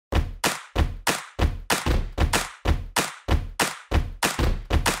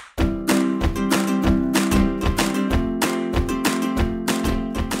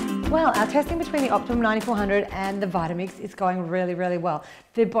well. Our testing between the Optimum 9400 and the Vitamix is going really, really well.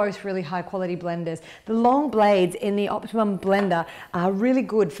 They're both really high quality blenders. The long blades in the Optimum blender are really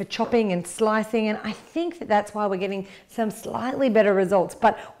good for chopping and slicing, and I think that that's why we're getting some slightly better results.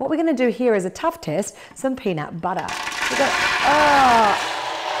 But what we're going to do here is a tough test, some peanut butter. We've got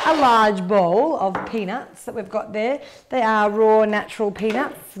a large bowl of peanuts that we've got there. They are raw, natural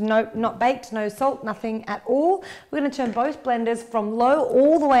peanuts, not baked, no salt, nothing at all. We're going to turn both blenders from low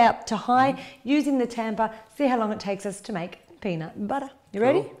all the way up to high using the tamper, see how long it takes us to make peanut butter. You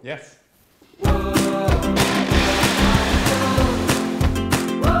ready? Cool. Yes.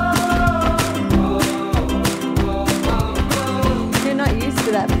 You're not used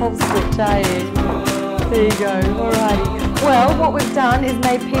to that pulse switch, are you? There you go, alrighty. Well, what we've done is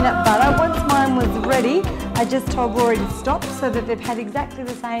made peanut butter. Once mine was ready, I just told Rory to stop so that they've had exactly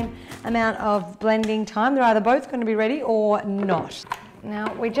the same amount of blending time. They're either both going to be ready or not.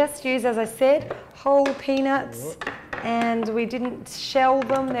 Now, we just used, as I said, whole peanuts, and we didn't shell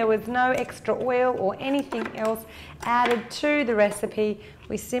them. There was no extra oil or anything else added to the recipe.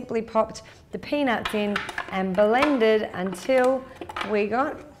 We simply popped the peanuts in and blended until we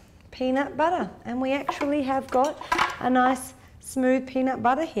got peanut butter, and we actually have got a nice smooth peanut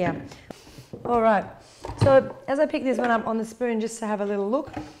butter here. All right, so as I pick this one up on the spoon just to have a little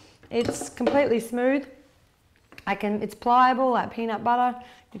look, it's completely smooth. It's pliable like peanut butter.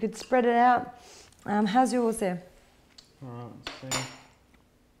 You could spread it out. How's yours there? All right, let's see.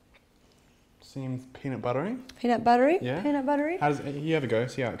 Seems peanut buttery. Peanut buttery? Yeah. Peanut buttery? How does it, you have a go,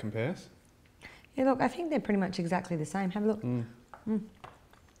 see how it compares? Yeah, look, I think they're pretty much exactly the same. Have a look.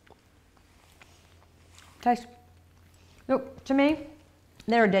 Taste. Look, to me,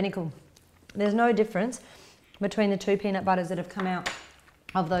 they're identical. There's no difference between the two peanut butters that have come out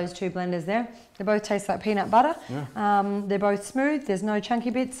of those two blenders there. They both taste like peanut butter. Yeah. They're both smooth. There's no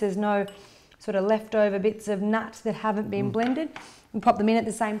chunky bits. There's no sort of leftover bits of nuts that haven't been blended. We pop them in at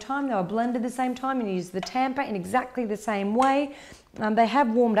the same time. They were blended at the same time, and you use the tamper in exactly the same way. They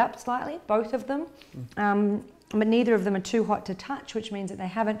have warmed up slightly, both of them. But neither of them are too hot to touch, which means that they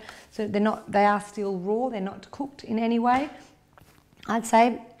haven't, so they are still raw, they're not cooked in any way. I'd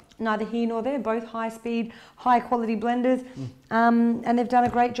say neither here nor there, both high speed, high quality blenders, and they've done a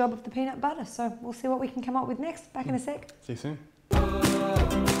great job of the peanut butter. So we'll see what we can come up with next. Back in a sec. See you soon.